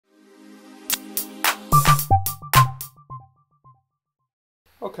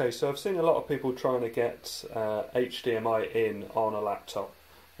Okay, so I've seen a lot of people trying to get HDMI in on a laptop,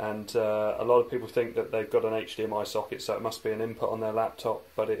 and a lot of people think that they've got an HDMI socket, so it must be an input on their laptop,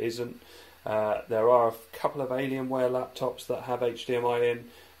 but it isn't. There are a couple of Alienware laptops that have HDMI in,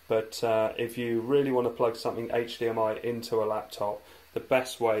 but if you really want to plug something HDMI into a laptop, the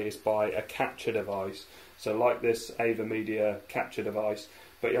best way is by a capture device. So like this Avermedia capture device,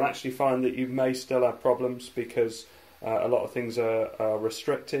 but you'll actually find that you may still have problems because a lot of things are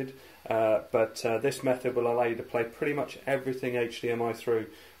restricted, but this method will allow you to play pretty much everything HDMI through.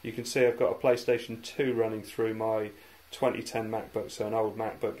 You can see I've got a PlayStation 2 running through my 2010 MacBook, so an old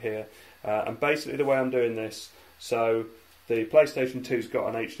MacBook here. And basically the way I'm doing this, so the PlayStation 2's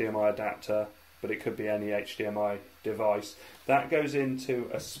got an HDMI adapter, but it could be any HDMI device. That goes into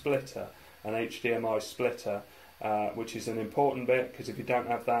a splitter, an HDMI splitter, which is an important bit because if you don't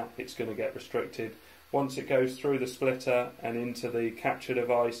have that, it's going to get restricted. Once it goes through the splitter and into the capture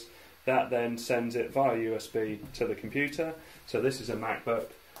device, that then sends it via USB to the computer. So this is a MacBook.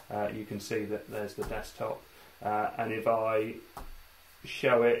 You can see that there's the desktop. And if I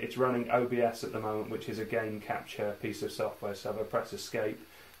show it, it's running OBS at the moment, which is a game capture piece of software. So if I press escape,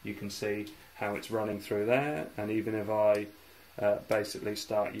 you can see how it's running through there. And even if I basically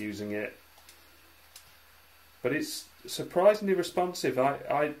start using it, but it's surprisingly responsive.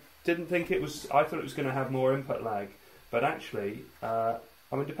 I didn't think it was, I thought it was going to have more input lag, but actually, I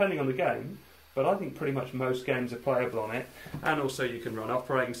mean, depending on the game, but I think pretty much most games are playable on it, and also you can run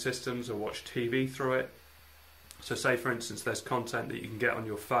operating systems or watch TV through it. So say for instance there's content that you can get on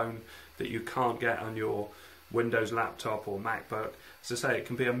your phone that you can't get on your Windows laptop or MacBook. As I say, it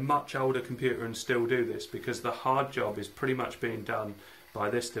can be a much older computer and still do this because the hard job is pretty much being done by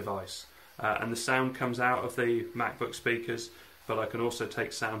this device. And the sound comes out of the MacBook speakers, but I can also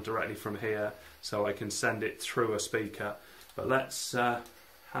take sound directly from here, so I can send it through a speaker. But let's have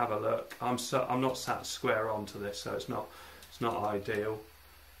a look. I'm not sat square onto this, so it's not ideal.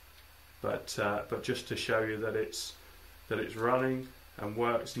 But just to show you that it's running and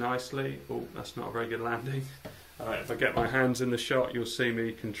works nicely. Oh, that's not a very good landing. If I get my hands in the shot, you'll see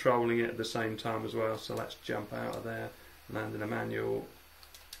me controlling it at the same time as well. So let's jump out of there, land in a manual,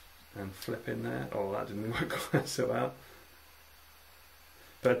 and flip in there. Oh, that didn't work quite so well.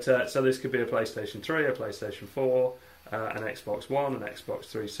 But so this could be a PlayStation 3, a PlayStation 4, an Xbox One, an Xbox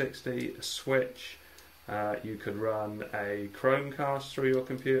 360, a Switch. You could run a Chromecast through your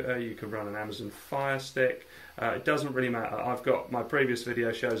computer. You could run an Amazon Fire Stick. It doesn't really matter. I've got my previous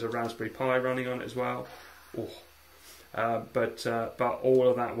video shows a Raspberry Pi running on it as well. But all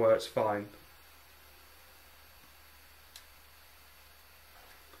of that works fine.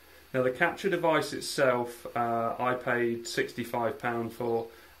 Now the capture device itself, I paid £65 for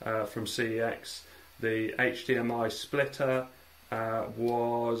from CEX. The HDMI splitter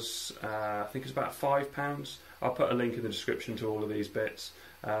was, I think it's about £5. I'll put a link in the description to all of these bits.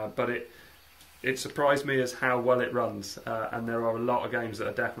 But it surprised me as how well it runs, and there are a lot of games that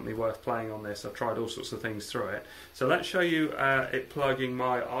are definitely worth playing on this. I've tried all sorts of things through it. So let's show you it plugging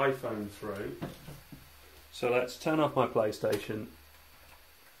my iPhone through. So let's turn off my PlayStation.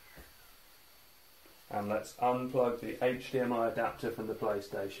 And let's unplug the HDMI adapter from the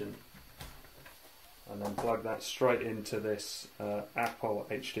PlayStation and then plug that straight into this Apple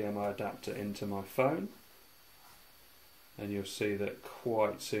HDMI adapter into my phone, and you'll see that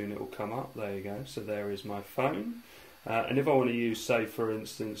quite soon it will come up. There you go, so there is my phone, and if I want to use, say for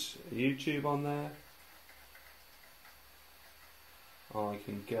instance, YouTube on there, I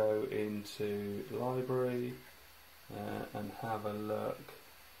can go into library and have a look,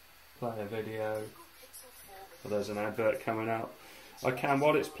 play a video. Well, there's an advert coming out. I can,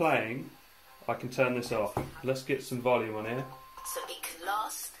 while it's playing, I can turn this off. Let's get some volume on here. So it can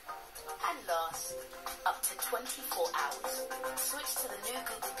last and last up to 24 hours. Switch to the new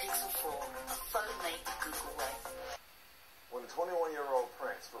Google Pixel 4, a phone made the Google way. When a 21-year-old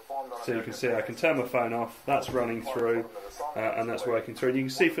prince performed on so you can see I can turn my phone off. That's running through, and that's working through. And you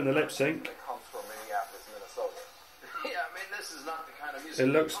can see from the lip sync, it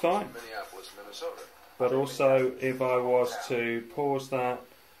looks fine. But also, if I was to pause that,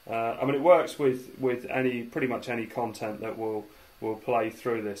 I mean, it works with pretty much any content that will play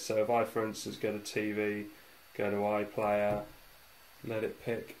through this. So if I, for instance, go to TV, go to iPlayer, let it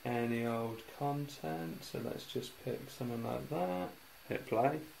pick any old content. So let's just pick something like that. Hit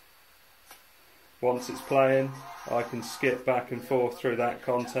play. Once it's playing, I can skip back and forth through that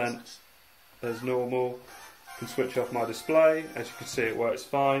content as normal. I can switch off my display. As you can see, it works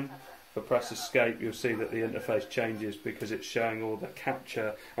fine. If I press escape, you'll see that the interface changes because it's showing all the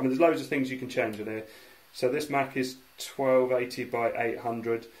capture. I mean, there's loads of things you can change on here. So this Mac is 1280 by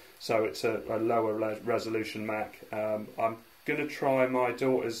 800, so it's a lower resolution Mac. I'm going to try my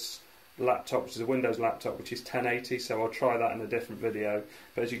daughter's laptop, which is a Windows laptop, which is 1080, so I'll try that in a different video.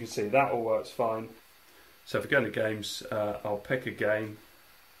 But as you can see, that all works fine. So if we're going to games, I'll pick a game.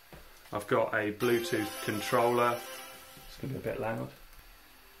 I've got a Bluetooth controller. It's going to be a bit loud.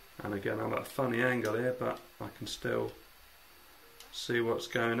 And again, I'm at a funny angle here, but I can still see what's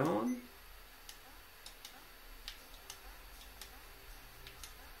going on.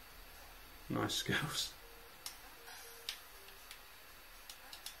 Nice skills.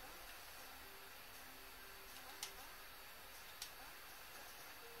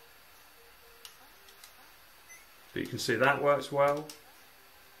 But you can see that works well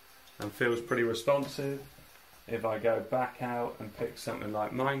and feels pretty responsive. If I go back out and pick something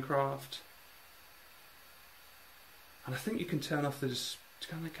like Minecraft, and I think you can turn off the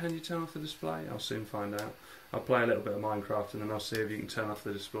can you turn off the display? I'll soon find out. I'll play a little bit of Minecraft and then I'll see if you can turn off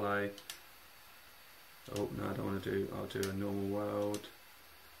the display. Oh no, I don't want to do. I'll do a normal world.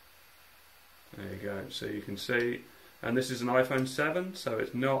 There you go. So you can see, and this is an iPhone 7, so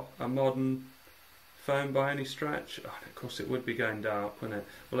it's not a modern phone by any stretch. Oh, of course it would be going dark, wouldn't it?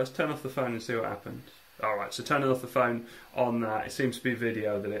 Well, let's turn off the phone and see what happens. Alright, so turning off the phone on that, it seems to be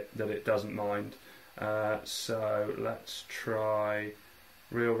video that it doesn't mind. So let's try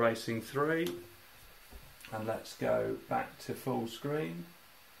Real Racing 3, and let's go back to full screen.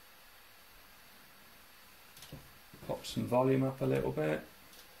 Pop some volume up a little bit.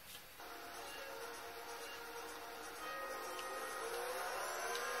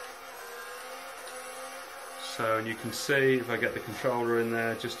 So, and you can see, if I get the controller in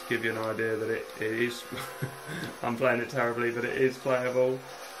there, just to give you an idea that it is, I'm playing it terribly, but it is playable.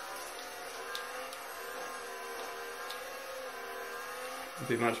 It'd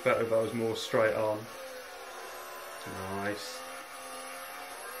be much better if I was more straight on. Nice.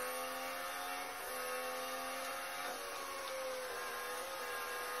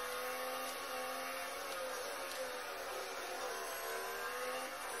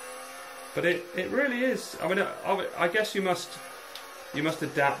 But it really is. I mean, I guess you must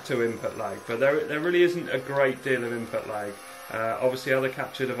adapt to input lag, but there really isn't a great deal of input lag. Obviously, other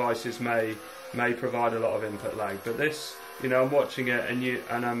capture devices may provide a lot of input lag, but this, you know, I'm watching it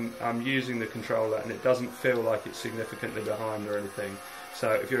and I'm using the controller, and it doesn't feel like it's significantly behind or anything.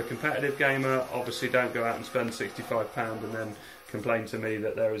 So if you're a competitive gamer, obviously don't go out and spend £65 and then complain to me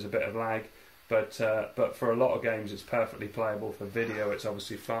that there is a bit of lag. But for a lot of games it's perfectly playable. For video it's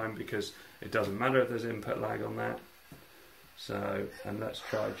obviously fine because it doesn't matter if there's input lag on that. So, and let's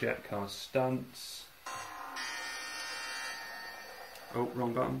try Jet Car Stunts. Oh,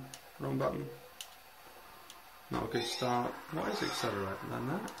 wrong button, wrong button. Not a good start. What is accelerator than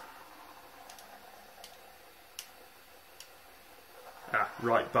that? Ah,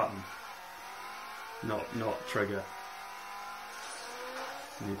 right button. Not trigger.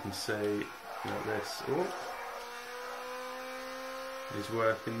 And you can see like this. Oh, it's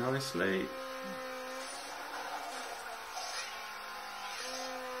working nicely.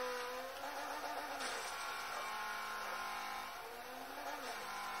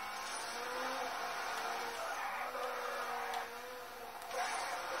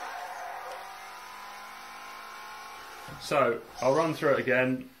 So I'll run through it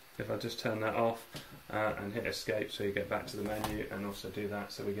again if I just turn that off and hit escape so you get back to the menu, and also do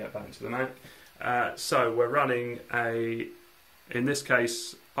that so we get back to the Mac. So we're running in this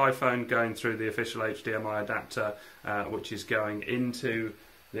case, iPhone going through the official HDMI adapter, which is going into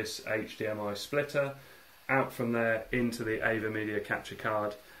this HDMI splitter, out from there into the Avermedia capture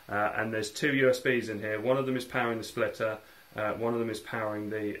card, and there's two USBs in here. One of them is powering the splitter, one of them is powering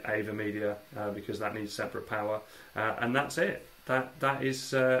the Avermedia because that needs separate power, and that's it. That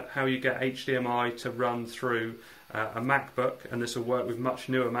is how you get HDMI to run through a MacBook, and this will work with much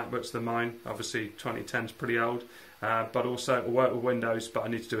newer MacBooks than mine. Obviously 2010 is pretty old, but also it will work with Windows, but I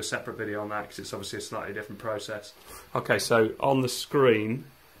need to do a separate video on that because it's obviously a slightly different process. Okay, so on the screen,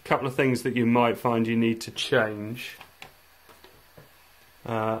 a couple of things that you might find you need to change.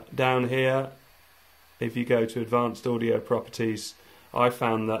 Down here, if you go to Advanced Audio Properties, I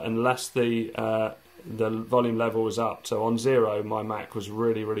found that unless the volume level was up, so on 0 my Mac was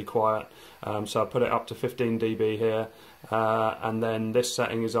really quiet, so I put it up to 15 dB here, and then this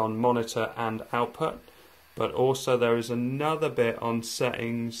setting is on monitor and output, but also there is another bit on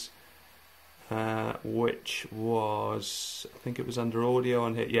settings which was, I think it was under audio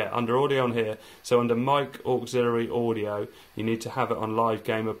on here, yeah, under audio on here. So under mic auxiliary audio you need to have it on Live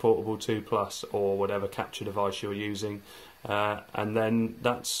Gamer Portable 2 Plus or whatever capture device you're using, and then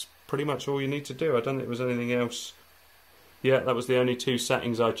that's pretty much all you need to do. I don't think there was anything else. Yeah, that was the only 2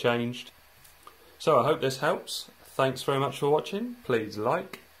 settings I changed. So I hope this helps. Thanks very much for watching. Please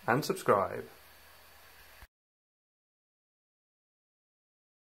like and subscribe.